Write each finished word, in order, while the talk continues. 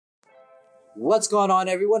What's going on,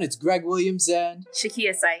 everyone? It's Greg Williams and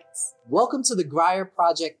Shakia Sykes. Welcome to the Grier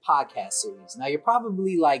Project podcast series. Now, you're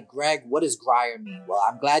probably like, Greg, what does Grier mean? Well,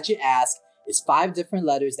 I'm glad you asked. It's 5 different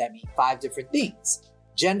letters that mean 5 different things.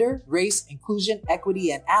 Gender, race, inclusion,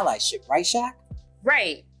 equity, and allyship. Right, Shaq?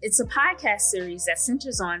 Right. It's a podcast series that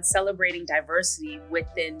centers on celebrating diversity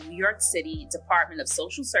within New York City Department of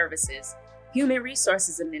Social Services, Human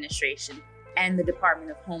Resources Administration, and the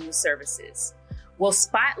Department of Homeless Services. We'll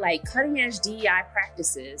spotlight cutting-edge DEI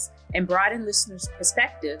practices and broaden listeners'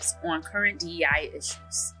 perspectives on current DEI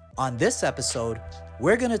issues. On this episode,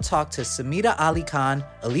 we're going to talk to Samita Ali Khan,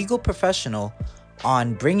 a legal professional,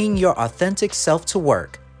 on bringing your authentic self to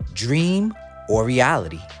work, dream or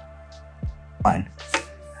reality. Fine.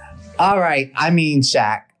 All right. I mean,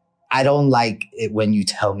 Shaq, I don't like it when you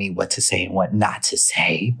tell me what to say and what not to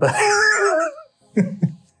say, but...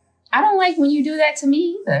 I don't like when you do that to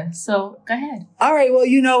me either, so go ahead. All right, well,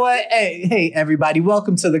 you know what? Hey, everybody,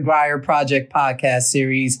 welcome to the Grier Project podcast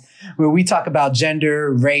series, where we talk about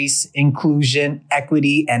gender, race, inclusion,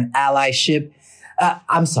 equity, and allyship.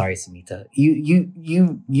 I'm sorry, Samita.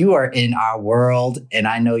 You are in our world, and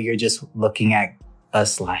I know you're just looking at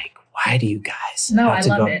us like, why do you guys? No, I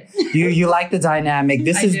love it. You like the dynamic.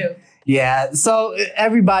 I do. Yeah. So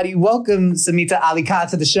everybody, welcome Samita Ali Khan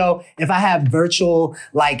to the show. If I have virtual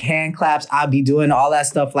like hand claps, I'll be doing all that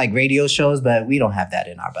stuff like radio shows, but we don't have that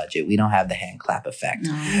in our budget. We don't have the hand clap effect.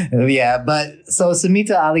 No. Yeah. But so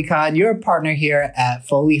Samita Ali Khan, you're a partner here at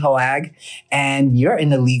Foley Hoag, and you're in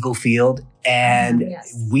the legal field. And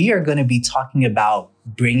yes. We are going to be talking about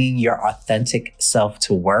bringing your authentic self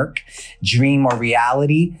to work, dream or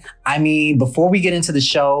reality. I mean, before we get into the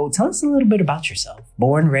show, tell us a little bit about yourself.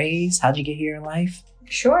 Born, raised, how'd you get here in life?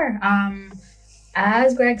 Sure.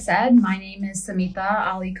 As Greg said, my name is Samita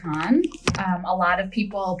Ali Khan. A lot of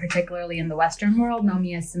people, particularly in the Western world, know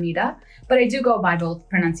me as Samita, but I do go by both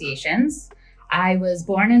pronunciations. I was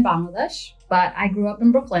born in Bangladesh, but I grew up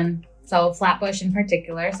in Brooklyn, so Flatbush in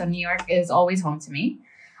particular. So New York is always home to me.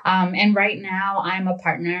 And right now I'm a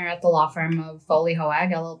partner at the law firm of Foley Hoag,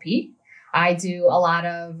 LLP. I do a lot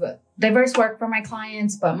of diverse work for my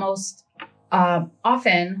clients, but most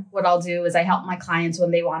often what I'll do is I help my clients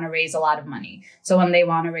when they want to raise a lot of money. So when they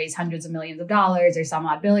want to raise hundreds of millions of dollars or some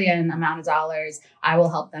odd billion amount of dollars, I will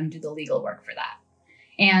help them do the legal work for that.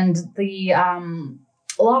 And the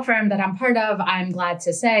law firm that I'm part of, I'm glad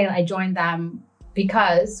to say I joined them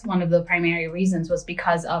because one of the primary reasons was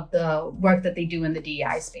because of the work that they do in the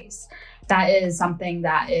DEI space. That is something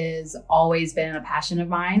that has always been a passion of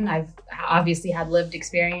mine. I've obviously had lived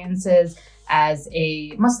experiences as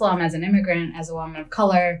a Muslim, as an immigrant, as a woman of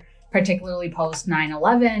color, particularly post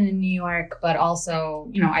 9/11 in New York, but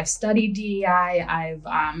also, I've studied DEI, I've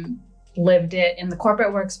lived it in the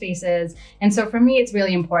corporate workspaces. And so for me, it's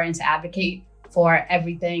really important to advocate for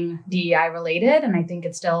everything DEI related. And I think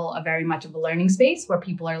it's still a very much of a learning space where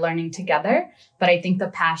people are learning together. But I think the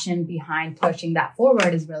passion behind pushing that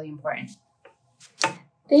forward is really important.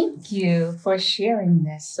 Thank you for sharing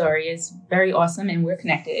this story. It's very awesome. And we're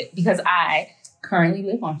connected because I currently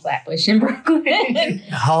live on Flatbush in Brooklyn.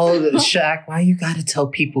 Hold it, Shaq. Why you got to tell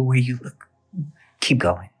people where you look? Keep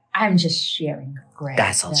going. I'm just sharing, Greg.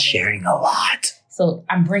 That's all sharing a lot. So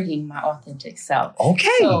I'm bringing my authentic self. Okay.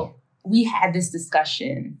 So we had this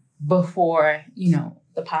discussion before,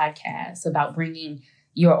 the podcast about bringing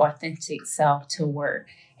your authentic self to work.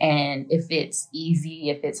 And if it's easy,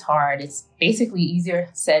 if it's hard, it's basically easier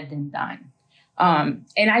said than done.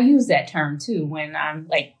 And I use that term too when I'm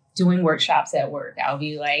like doing workshops at work. I'll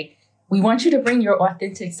be like, we want you to bring your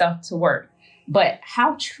authentic self to work. But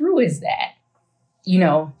how true is that?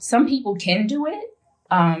 Some people can do it.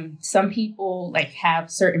 Some people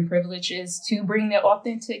have certain privileges to bring their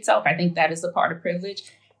authentic self. I think that is a part of privilege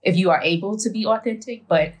if you are able to be authentic,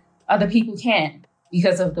 but other people can't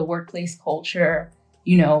because of the workplace culture,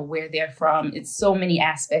 where they're from. It's so many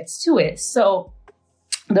aspects to it. So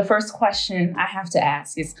the first question I have to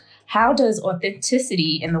ask is, how does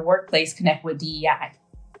authenticity in the workplace connect with DEI?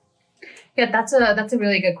 Yeah, that's a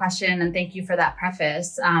really good question. And thank you for that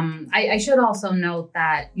preface. I should also note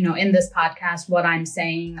that, in this podcast, what I'm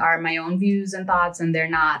saying are my own views and thoughts, and they're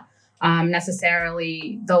not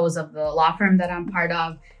necessarily those of the law firm that I'm part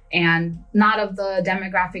of and not of the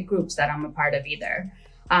demographic groups that I'm a part of either.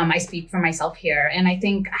 I speak for myself here. And I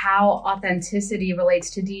think how authenticity relates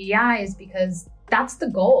to DEI is because that's the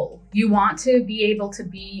goal. You want to be able to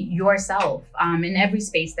be yourself in every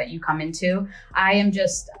space that you come into. I am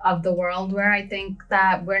just of the world where I think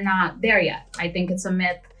that we're not there yet. I think it's a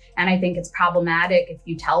myth. And I think it's problematic if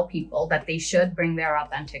you tell people that they should bring their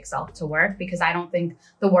authentic self to work, because I don't think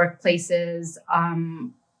the workplaces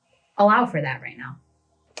allow for that right now.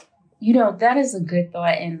 That is a good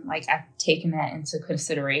thought. And like I've taken that into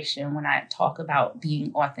consideration when I talk about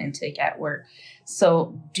being authentic at work.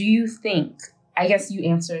 So do you think, I guess you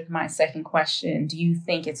answered my second question, do you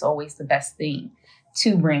think it's always the best thing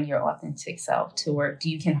to bring your authentic self to work? Do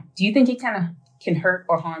you think it kind of can hurt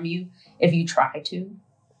or harm you if you try to?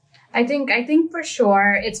 I think for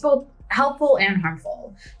sure it's both helpful and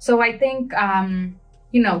harmful. So I think,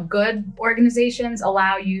 good organizations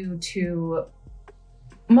allow you to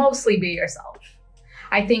mostly be yourself.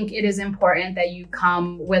 I think it is important that you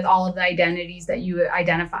come with all of the identities that you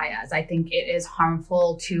identify as. I think it is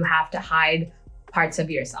harmful to have to hide parts of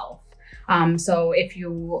yourself. So if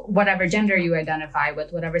whatever gender you identify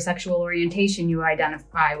with, whatever sexual orientation you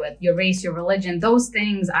identify with, your race, your religion, those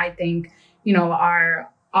things I think, are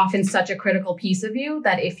often such a critical piece of you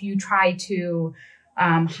that if you try to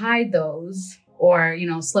hide those or,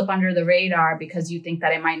 slip under the radar because you think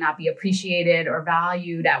that it might not be appreciated or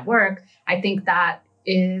valued at work, I think that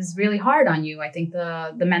is really hard on you. I think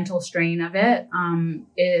the mental strain of it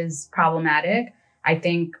is problematic. I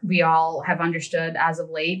think we all have understood as of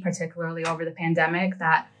late, particularly over the pandemic,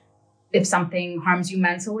 that if something harms you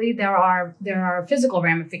mentally, there are physical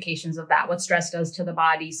ramifications of that, what stress does to the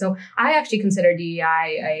body. So I actually consider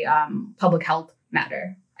DEI a public health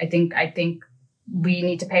matter. I think we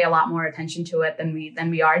need to pay a lot more attention to it than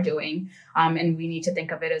we are doing, and we need to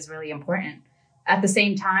think of it as really important. At the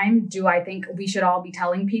same time, do I think we should all be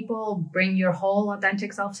telling people, bring your whole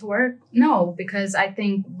authentic self to work? No, because I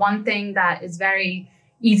think one thing that is very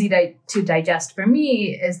easy to digest for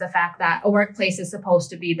me is the fact that a workplace is supposed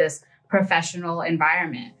to be this professional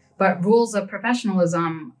environment, but rules of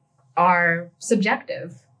professionalism are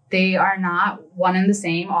subjective. They are not one and the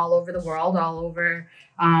same all over the world, all over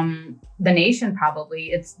the nation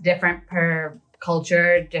probably. It's different per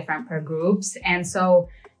culture, different per groups. And so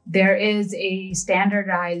there is a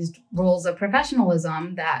standardized rules of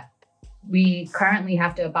professionalism that we currently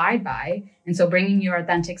have to abide by. And so bringing your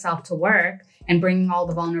authentic self to work and bringing all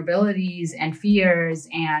the vulnerabilities and fears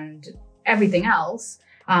and everything else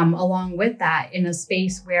along with that in a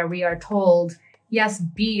space where we are told, yes,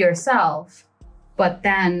 be yourself, but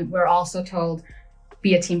then we're also told,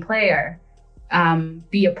 be a team player,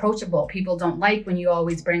 be approachable. People don't like when you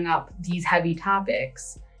always bring up these heavy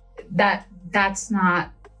topics. That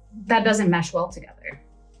doesn't mesh well together.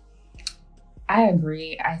 I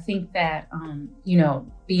agree. I think that,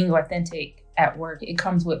 being authentic at work, it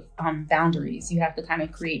comes with boundaries. You have to kind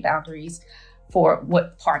of create boundaries for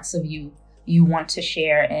what parts of you want to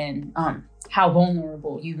share and how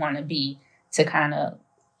vulnerable you want to be to kind of,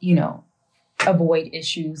 avoid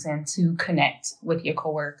issues and to connect with your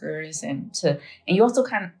coworkers and you also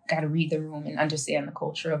kind of got to read the room and understand the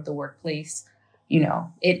culture of the workplace.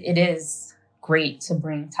 It is great to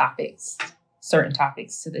bring certain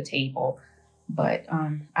topics to the table, but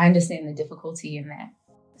I understand the difficulty in that.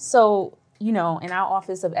 So, in our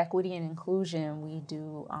Office of Equity and Inclusion, we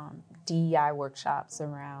do DEI workshops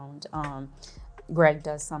around, Greg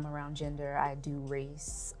does some around gender, I do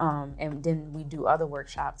race, and then we do other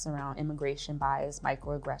workshops around immigration bias,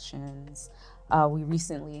 microaggressions. We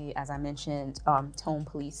recently, as I mentioned, tone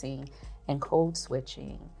policing and code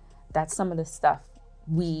switching. That's some of the stuff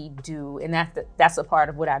we do, and that's a part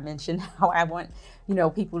of what I mentioned, how I want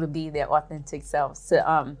people to be their authentic selves,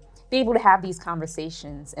 to be able to have these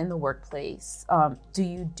conversations in the workplace. Do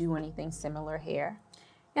you do anything similar here?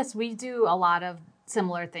 Yes, we do a lot of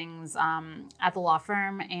similar things at the law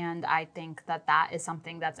firm, and I think that is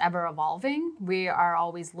something that's ever evolving. We are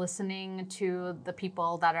always listening to the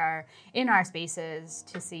people that are in our spaces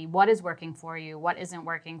to see what is working for you, what isn't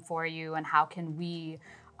working for you, and how can we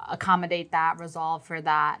accommodate that, resolve for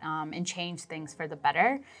that, and change things for the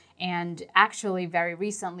better. And actually, very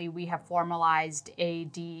recently, we have formalized a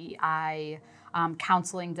DEI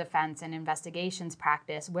counseling, defense, and investigations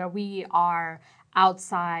practice where we are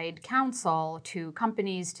outside counsel to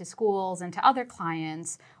companies, to schools, and to other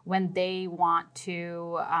clients when they want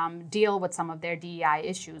to deal with some of their DEI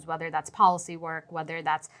issues, whether that's policy work, whether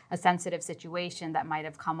that's a sensitive situation that might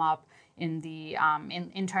have come up in the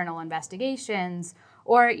in internal investigations,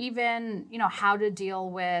 or even how to deal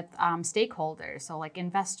with stakeholders, so like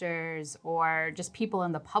investors or just people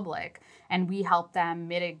in the public, and we help them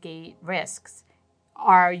mitigate risks.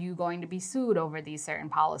 Are you going to be sued over these certain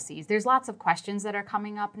policies? There's lots of questions that are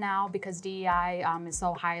coming up now because DEI is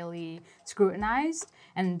so highly scrutinized,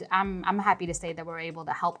 and I'm happy to say that we're able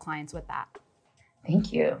to help clients with that.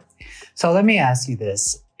 Thank you. So let me ask you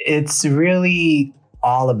this. It's really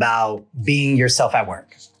all about being yourself at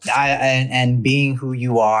work and being who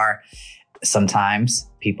you are. sometimes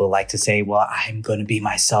people like to say, well, I'm going to be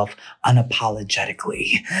myself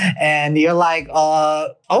unapologetically. And you're like,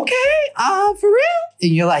 okay, for real?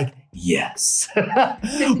 And you're like, yes.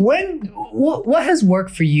 What has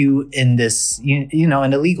worked for you in this, you know,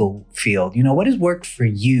 in the legal field? You know, what has worked for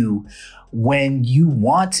you when you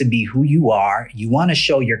want to be who you are? You want to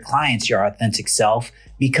show your clients your authentic self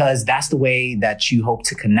because that's the way that you hope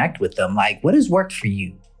to connect with them. Like, what has worked for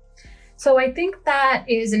you? So I think that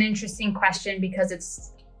is an interesting question because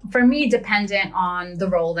it's, for me, dependent on the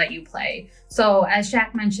role that you play. So as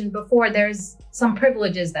Shaq mentioned before, there's some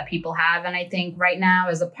privileges that people have. And I think right now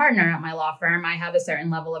as a partner at my law firm, I have a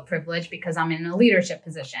certain level of privilege because I'm in a leadership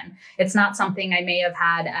position. It's not something I may have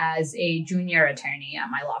had as a junior attorney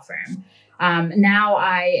at my law firm. Now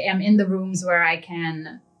I am in the rooms where I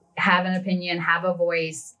can have an opinion, have a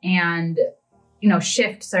voice, and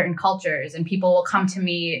shift certain cultures, and people will come to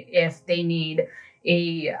me if they need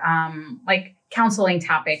a counseling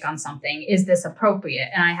topic on something. Is this appropriate?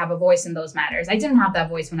 And I have a voice in those matters. I didn't have that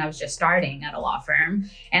voice when I was just starting at a law firm.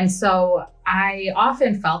 And so I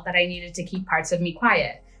often felt that I needed to keep parts of me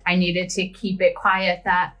quiet. I needed to keep it quiet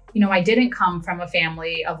that, I didn't come from a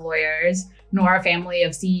family of lawyers nor a family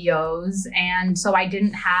of CEOs. And so I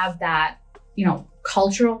didn't have that,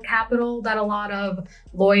 cultural capital that a lot of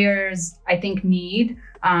lawyers, I think, need,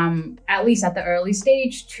 at least at the early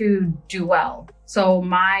stage, to do well. So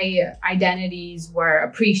my identities were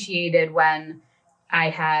appreciated when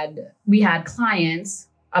we had clients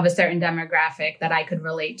of a certain demographic that I could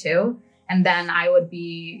relate to. And then I would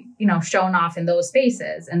be, shown off in those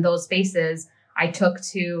spaces. And those spaces I took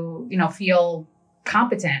to, feel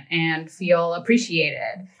competent and feel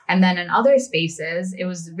appreciated. And then in other spaces, it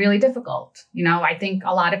was really difficult. I think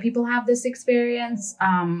a lot of people have this experience,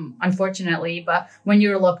 unfortunately, but when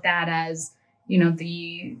you're looked at as,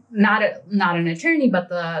 the not an attorney, but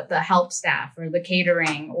the help staff or the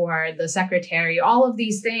catering or the secretary, all of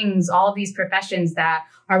these things, all of these professions that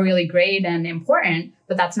are really great and important,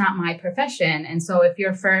 but that's not my profession. And so if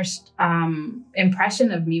your first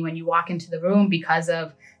impression of me when you walk into the room because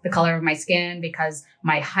of the color of my skin, because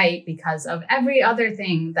my height, because of every other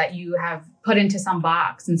thing that you have put into some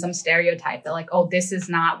box and some stereotype that like, oh, this is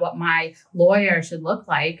not what my lawyer should look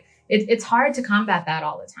like. It's hard to combat that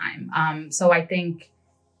all the time. So I think,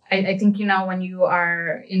 when you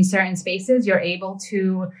are in certain spaces, you're able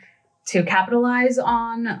to capitalize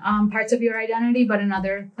on parts of your identity, but in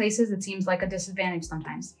other places, it seems like a disadvantage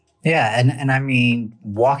sometimes. Yeah. And I mean,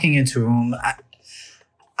 walking into a room,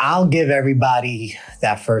 I'll give everybody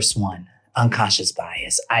that first one, unconscious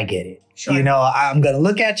bias. I get it. Sure. I'm going to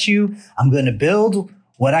look at you. I'm going to build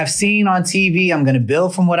what I've seen on TV. I'm going to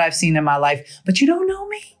build from what I've seen in my life. But you don't know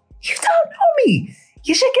me. You don't know me.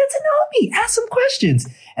 You should get to know me. Ask some questions.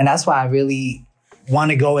 And that's why I really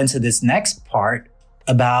want to go into this next part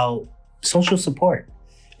about social support,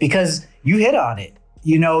 because you hit on it.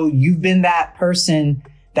 You've been that person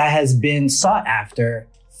that has been sought after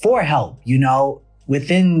for help,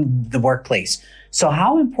 within the workplace. So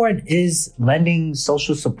how important is lending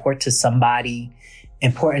social support to somebody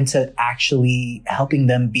important to actually helping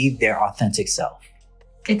them be their authentic self?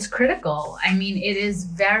 It's critical. I mean, it is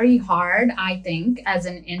very hard, I think, as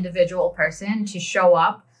an individual person to show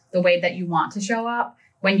up the way that you want to show up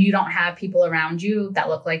when you don't have people around you that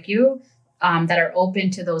look like you, that are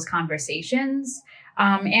open to those conversations.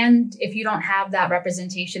 And if you don't have that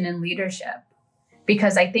representation in leadership.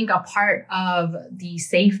 Because I think a part of the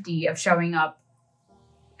safety of showing up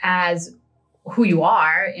as who you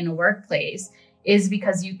are in a workplace is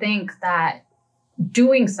because you think that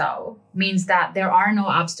doing so means that there are no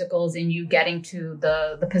obstacles in you getting to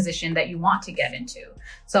the position that you want to get into.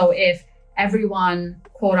 So if everyone,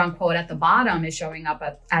 quote unquote, at the bottom is showing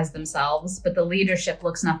up as themselves, but the leadership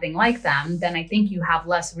looks nothing like them, then I think you have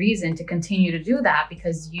less reason to continue to do that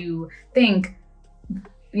because you think,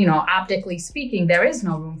 optically speaking, there is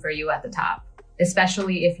no room for you at the top,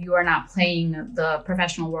 especially if you are not playing the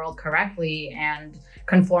professional world correctly and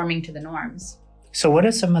conforming to the norms. So what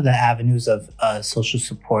are some of the avenues of social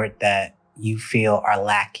support that you feel are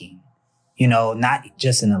lacking? Not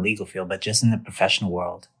just in the legal field, but just in the professional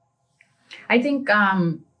world? I think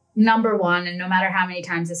number one, and no matter how many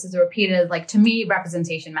times this is repeated, like to me,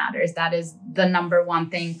 representation matters. That is the number one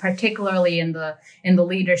thing, particularly in the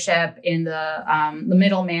leadership, in the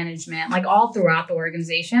middle management, like all throughout the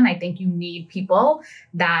organization. I think you need people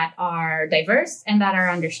that are diverse and that are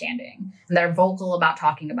understanding and that are vocal about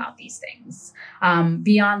talking about these things.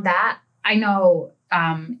 Beyond that, I know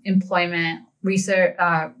employment research,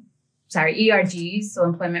 ERGs, so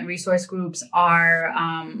employment resource groups, are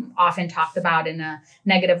often talked about in a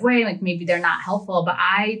negative way, like maybe they're not helpful. But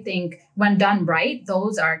I think when done right,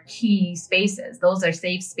 those are key spaces. Those are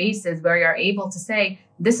safe spaces where you're able to say,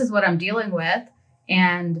 this is what I'm dealing with.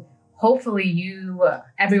 And hopefully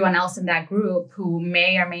everyone else in that group who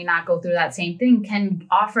may or may not go through that same thing can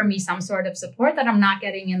offer me some sort of support that I'm not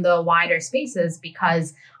getting in the wider spaces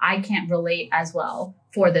because I can't relate as well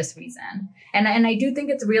for this reason. And I do think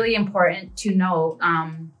it's really important to know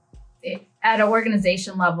at an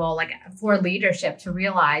organization level, like for leadership, to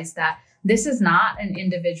realize that this is not an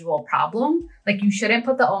individual problem. Like you shouldn't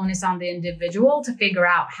put the onus on the individual to figure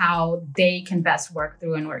out how they can best work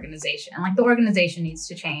through an organization. Like the organization needs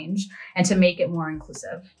to change and to make it more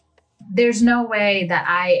inclusive. There's no way that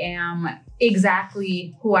I am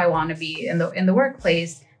exactly who I want to be in the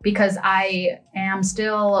workplace because I am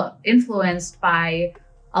still influenced by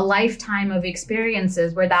a lifetime of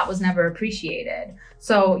experiences where that was never appreciated.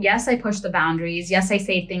 So yes, I push the boundaries. Yes, I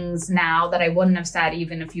say things now that I wouldn't have said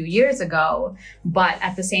even a few years ago. But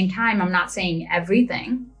at the same time, I'm not saying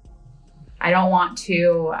everything. I don't want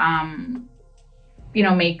to,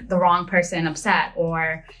 make the wrong person upset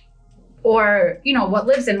or, what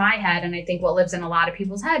lives in my head. And I think what lives in a lot of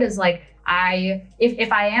people's head is like,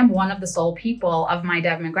 if I am one of the sole people of my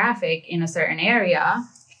demographic in a certain area,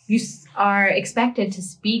 you are expected to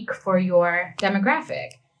speak for your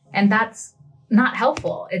demographic. And that's not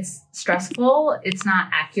helpful. It's stressful. It's not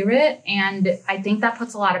accurate. And I think that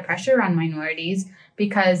puts a lot of pressure on minorities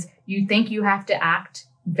because you think you have to act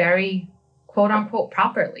very quote unquote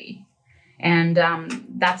properly. And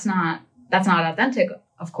that's not authentic,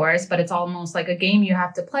 of course, but it's almost like a game you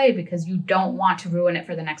have to play because you don't want to ruin it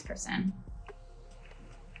for the next person.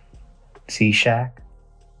 See, Shaq?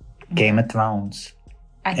 Game of Thrones.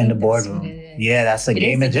 I In the think boardroom. Yeah, that's a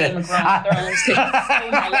game of Game of Thrones.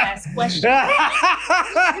 My last question.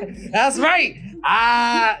 That's right.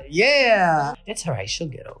 Yeah. It's all right. She'll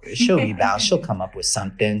get over it. She'll rebound. She'll come up with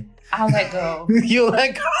something. I'll let go. You'll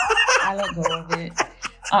let go. I'll let go of it.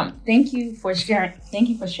 Thank you for sharing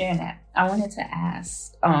that. I wanted to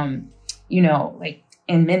ask, and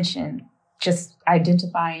mention just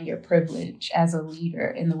identifying your privilege as a leader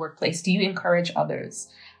in the workplace. Do you encourage others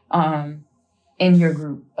in your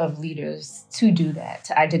group of leaders to do that,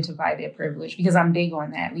 to identify their privilege? Because I'm big on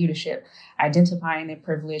that leadership, identifying their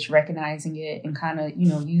privilege, recognizing it, and kind of,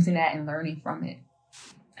 using that and learning from it.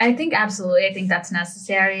 I think absolutely. I think that's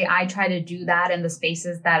necessary. I try to do that in the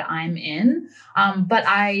spaces that I'm in. But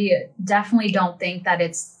I definitely don't think that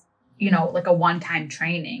it's, like a one-time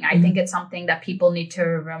training. I think it's something that people need to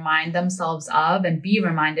remind themselves of and be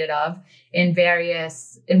reminded of in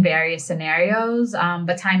various scenarios,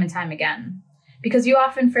 but time and time again, because you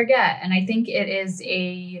often forget. And I think it is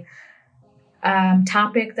a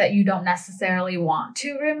topic that you don't necessarily want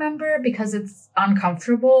to remember because it's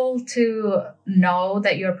uncomfortable to know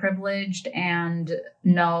that you're privileged and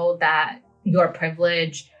know that your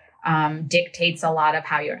privilege dictates a lot of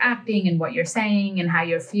how you're acting and what you're saying and how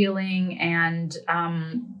you're feeling and,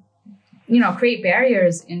 create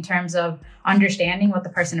barriers in terms of understanding what the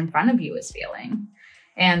person in front of you is feeling.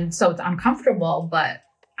 And so it's uncomfortable, but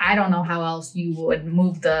I don't know how else you would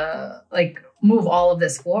move all of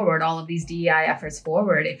this forward, all of these DEI efforts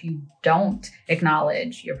forward if you don't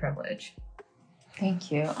acknowledge your privilege.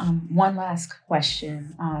 Thank you. One last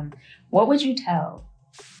question. What would you tell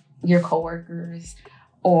your coworkers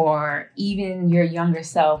or even your younger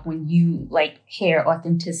self when you hear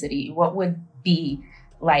authenticity? What would be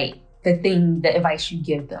the advice you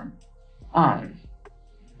give them?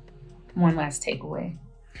 One last takeaway.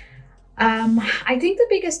 I think the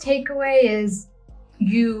biggest takeaway is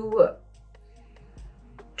you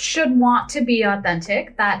should want to be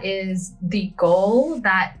authentic. That is the goal.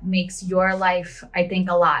 That makes your life, I think,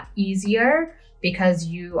 a lot easier because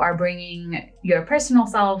you are bringing your personal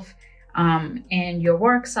self and your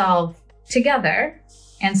work self together.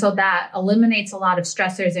 And so that eliminates a lot of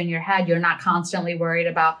stressors in your head. You're not constantly worried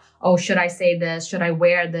about, oh, should I say this? Should I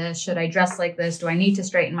wear this? Should I dress like this? Do I need to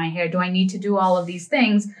straighten my hair? Do I need to do all of these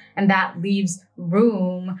things? And that leaves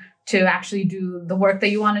room to actually do the work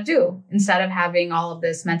that you want to do instead of having all of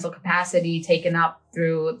this mental capacity taken up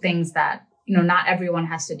through things that, not everyone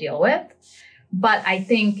has to deal with. But I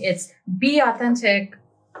think it's be authentic,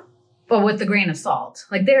 but with a grain of salt.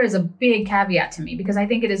 There is a big caveat to me because I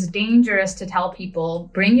think it is dangerous to tell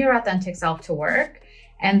people, bring your authentic self to work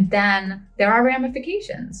And then there are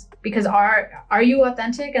ramifications, because are you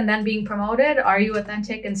authentic and then being promoted? Are you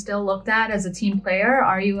authentic and still looked at as a team player?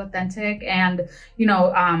 Are you authentic and,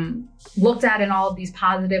 looked at in all of these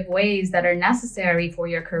positive ways that are necessary for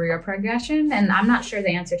your career progression? And I'm not sure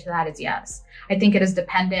the answer to that is yes. I think it is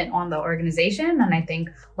dependent on the organization. And I think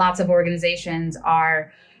lots of organizations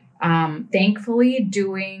are thankfully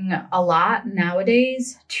doing a lot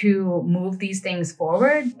nowadays to move these things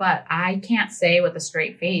forward, but I can't say with a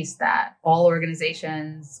straight face that all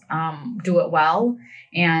organizations do it well,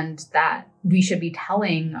 and that we should be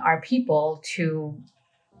telling our people to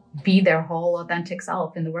be their whole authentic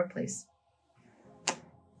self in the workplace.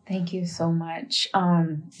 Thank you so much.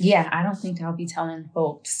 I don't think I'll be telling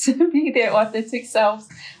folks to be their authentic selves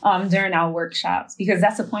during our workshops, because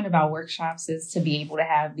that's the point of our workshops, is to be able to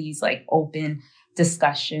have these like open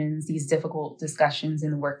discussions, these difficult discussions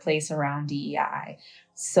in the workplace around DEI.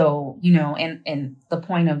 So, and the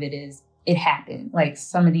point of it is it happened. Like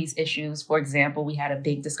some of these issues, for example, we had a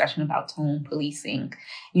big discussion about tone policing,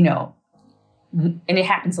 and it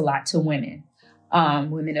happens a lot to women.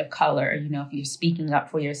 Women of color, if you're speaking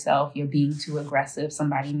up for yourself, you're being too aggressive.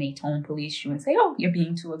 Somebody may tone police you and say, oh, you're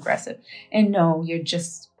being too aggressive. And no, you're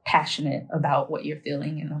just passionate about what you're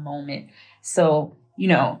feeling in the moment. So,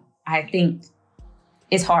 I think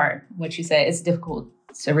it's hard, what you said. It's difficult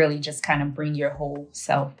to really just kind of bring your whole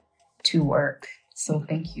self to work. So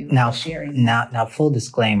thank you for sharing. Now, full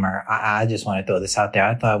disclaimer, I just want to throw this out there.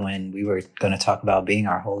 I thought when we were going to talk about being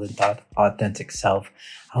our whole authentic self,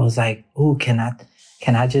 I was like, ooh, can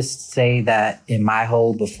I just say that in my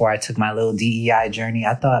whole, before I took my little DEI journey,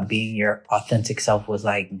 I thought being your authentic self was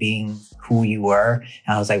like being who you were.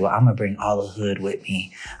 And I was like, well, I'm going to bring all the hood with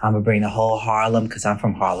me. I'm going to bring the whole Harlem, because I'm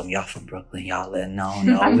from Harlem. Y'all from Brooklyn. Y'all no.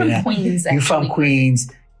 I'm from Queens. You from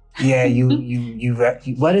Queens. Yeah, you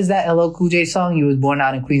what is that LL Cool J song? You was born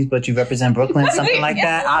out in Queens, but you represent Brooklyn, something like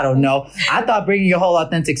that. I don't know. I thought bringing your whole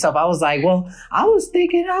authentic self, I was like, well, I was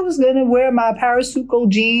thinking I was going to wear my Parasuco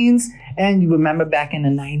jeans. And you remember back in the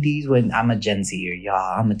 90s when I'm a Gen Zer,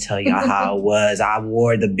 y'all, I'm going to tell y'all how it was. I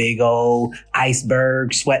wore the big old iceberg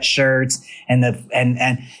sweatshirts and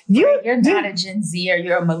you're not a Gen Zer,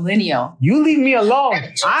 you're a millennial. You leave me alone.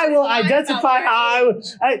 I will identify how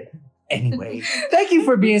Anyway, thank you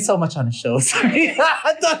for being so much on the show. Sorry.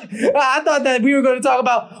 I thought that we were going to talk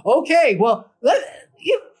about, okay, well, let's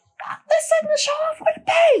set the show off with a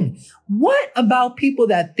bang. What about people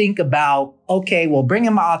that think about, okay, well,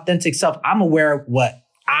 bringing my authentic self, I'm going to wear what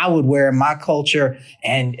I would wear in my culture.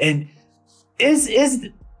 And let's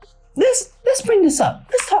bring this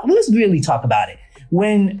up. Let's really talk about it.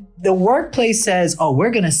 When the workplace says, oh,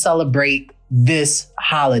 we're going to celebrate this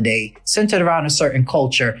holiday centered around a certain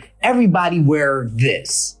culture, everybody wear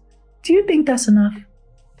this. Do you think that's enough?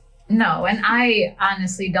 No, and I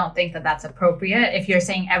honestly don't think that that's appropriate. If you're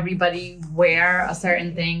saying everybody wear a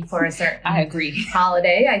certain thing for a certain I agree.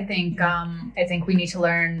 holiday, I think we need to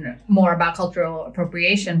learn more about cultural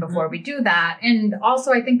appropriation before we do that. And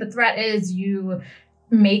also, I think the threat is you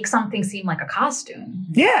make something seem like a costume.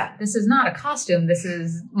 Yeah. This is not a costume. This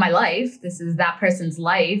is my life. This is that person's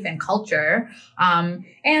life and culture.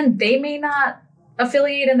 And they may not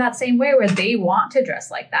affiliate in that same way where they want to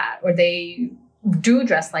dress like that, or they do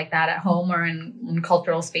dress like that at home or in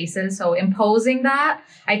cultural spaces. So imposing that,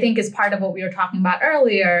 I think, is part of what we were talking about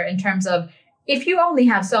earlier in terms of, if you only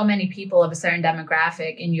have so many people of a certain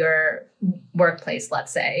demographic in your workplace,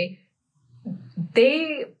 let's say,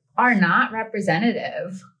 they are not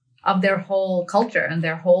representative of their whole culture and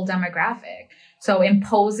their whole demographic. So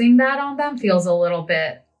imposing that on them feels a little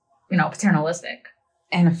bit, paternalistic.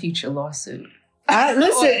 And a future lawsuit.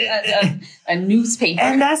 Listen, a newspaper.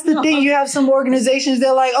 And that's the thing. You have some organizations,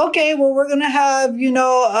 they're like, okay, well, we're going to have,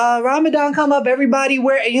 Ramadan come up, everybody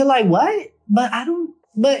wear, and you're like, what?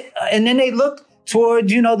 And then they look toward,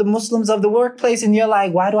 the Muslims of the workplace, and you're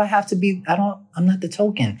like, why do I have to be, I'm not the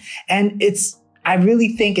token. And I really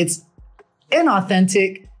think it's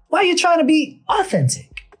inauthentic. Why are you trying to be authentic?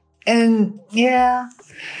 And yeah,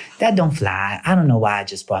 that don't fly. I don't know why I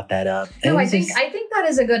just brought that up. No, I think that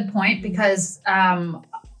is a good point, because, the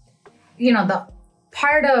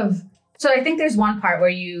part of, so I think there's one part where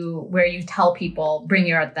you tell people, bring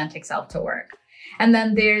your authentic self to work. And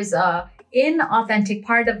then there's a inauthentic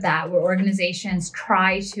part of that where organizations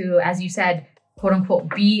try to, as you said, quote unquote,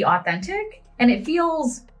 be authentic, and it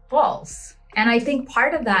feels false. And I think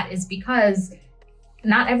part of that is because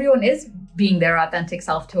not everyone is being their authentic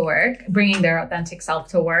self to work, bringing their authentic self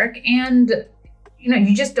to work. And,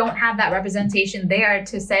 you just don't have that representation there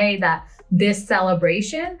to say that this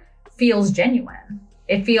celebration feels genuine.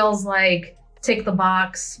 It feels like tick the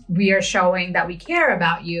box, we are showing that we care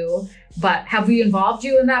about you. But have we involved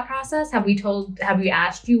you in that process? Have we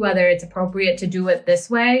asked you whether it's appropriate to do it this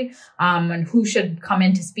way? And who should come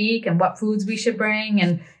in to speak and what foods we should bring?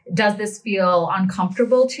 And does this feel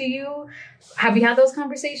uncomfortable to you? Have we had those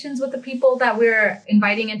conversations with the people that we're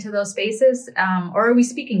inviting into those spaces? Or are we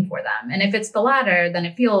speaking for them? And if it's the latter, then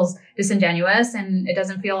it feels disingenuous and it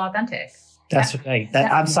doesn't feel authentic. That's right.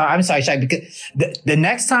 I'm sorry, Shaq, because the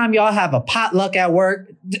next time y'all have a potluck at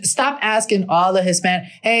work, stop asking all the Hispanic,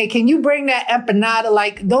 hey, can you bring that empanada?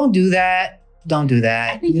 Like, don't do that. Don't do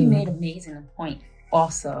that. I think you made an amazing point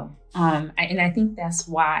also. And I think that's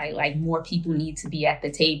why like more people need to be at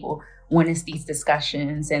the table when it's these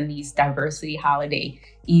discussions and these diversity holiday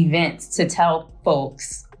events to tell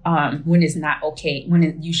folks when it's not okay,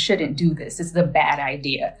 you shouldn't do this. It's a bad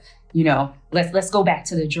idea. You know, let's go back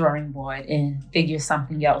to the drawing board and figure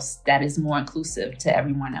something else that is more inclusive to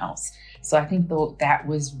everyone else. So I think that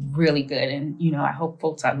was really good. And, you know, I hope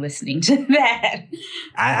folks are listening to that.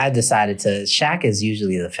 I decided Shaq is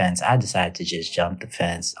usually the fence. I decided to just jump the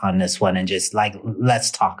fence on this one and just like, let's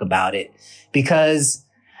talk about it because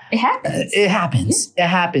it happens. It happens. Yeah. It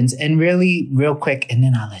happens. And really, real quick, and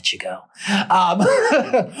then I'll let you go.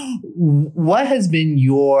 What has been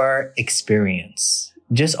your experience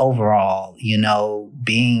just overall, you know,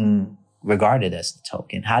 being regarded as the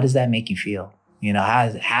token? How does that make you feel? You know, how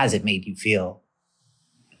has it made you feel?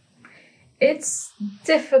 It's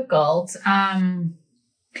difficult.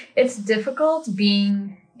 It's difficult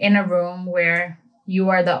being in a room where you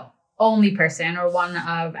are the only person or one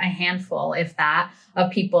of a handful, if that,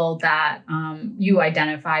 of people that you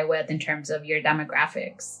identify with in terms of your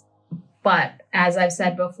demographics. But as I've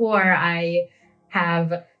said before, I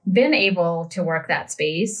have been able to work that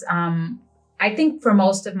space. I think for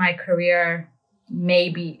most of my career,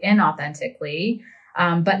 maybe inauthentically,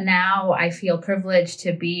 but now I feel privileged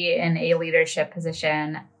to be in a leadership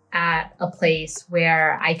position at a place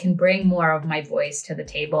where I can bring more of my voice to the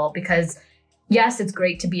table because yes, it's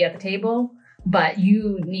great to be at the table, but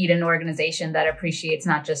you need an organization that appreciates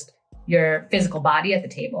not just your physical body at the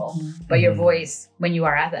table, but your voice when you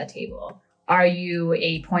are at that table. Are you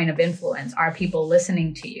a point of influence? Are people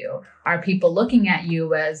listening to you? Are people looking at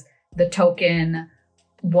you as the token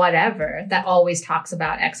whatever that always talks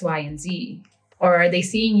about X, Y, and Z? Or are they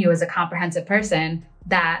seeing you as a comprehensive person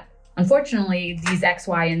that, unfortunately, these X,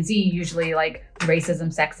 Y, and Z, usually like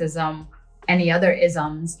racism, sexism, any other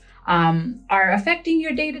isms, are affecting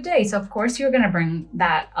your day-to-day? So of course you're going to bring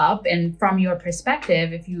that up. And from your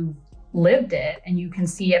perspective, if you lived it and you can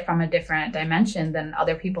see it from a different dimension than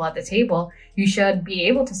other people at the table, you should be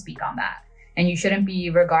able to speak on that. And you shouldn't be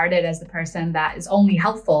regarded as the person that is only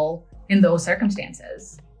helpful in those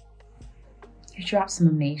circumstances. You dropped some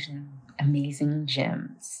amazing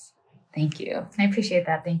gems. Thank you. I appreciate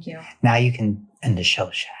that. Thank you. Now you can end the show,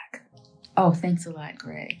 Shaq. Oh, thanks a lot,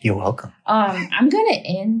 Greg. You're welcome. I'm going to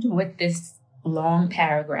end with this long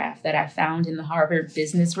paragraph that I found in the Harvard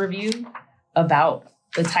Business Review about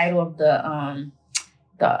the title of the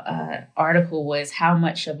article was How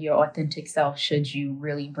Much of Your Authentic Self Should You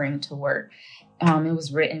Really Bring to Work? It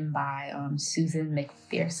was written by Susan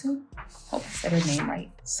McPherson. Hope I said her name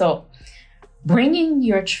right. So, bringing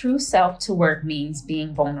your true self to work means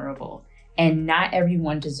being vulnerable, and not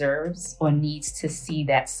everyone deserves or needs to see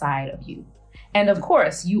that side of you. And of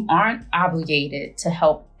course, you aren't obligated to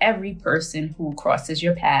help every person who crosses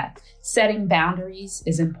your path. Setting boundaries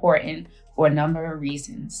is important for a number of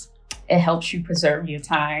reasons. It helps you preserve your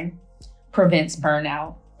time, prevents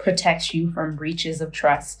burnout, protects you from breaches of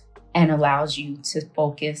trust, and allows you to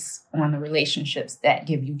focus on the relationships that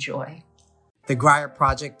give you joy. The Grier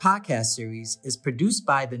Project podcast series is produced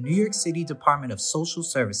by the New York City Department of Social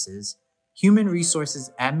Services, Human Resources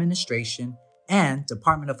Administration, and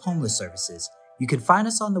Department of Homeless Services. You can find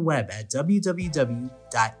us on the web at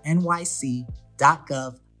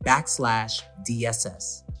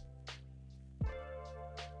www.nyc.gov/DSS.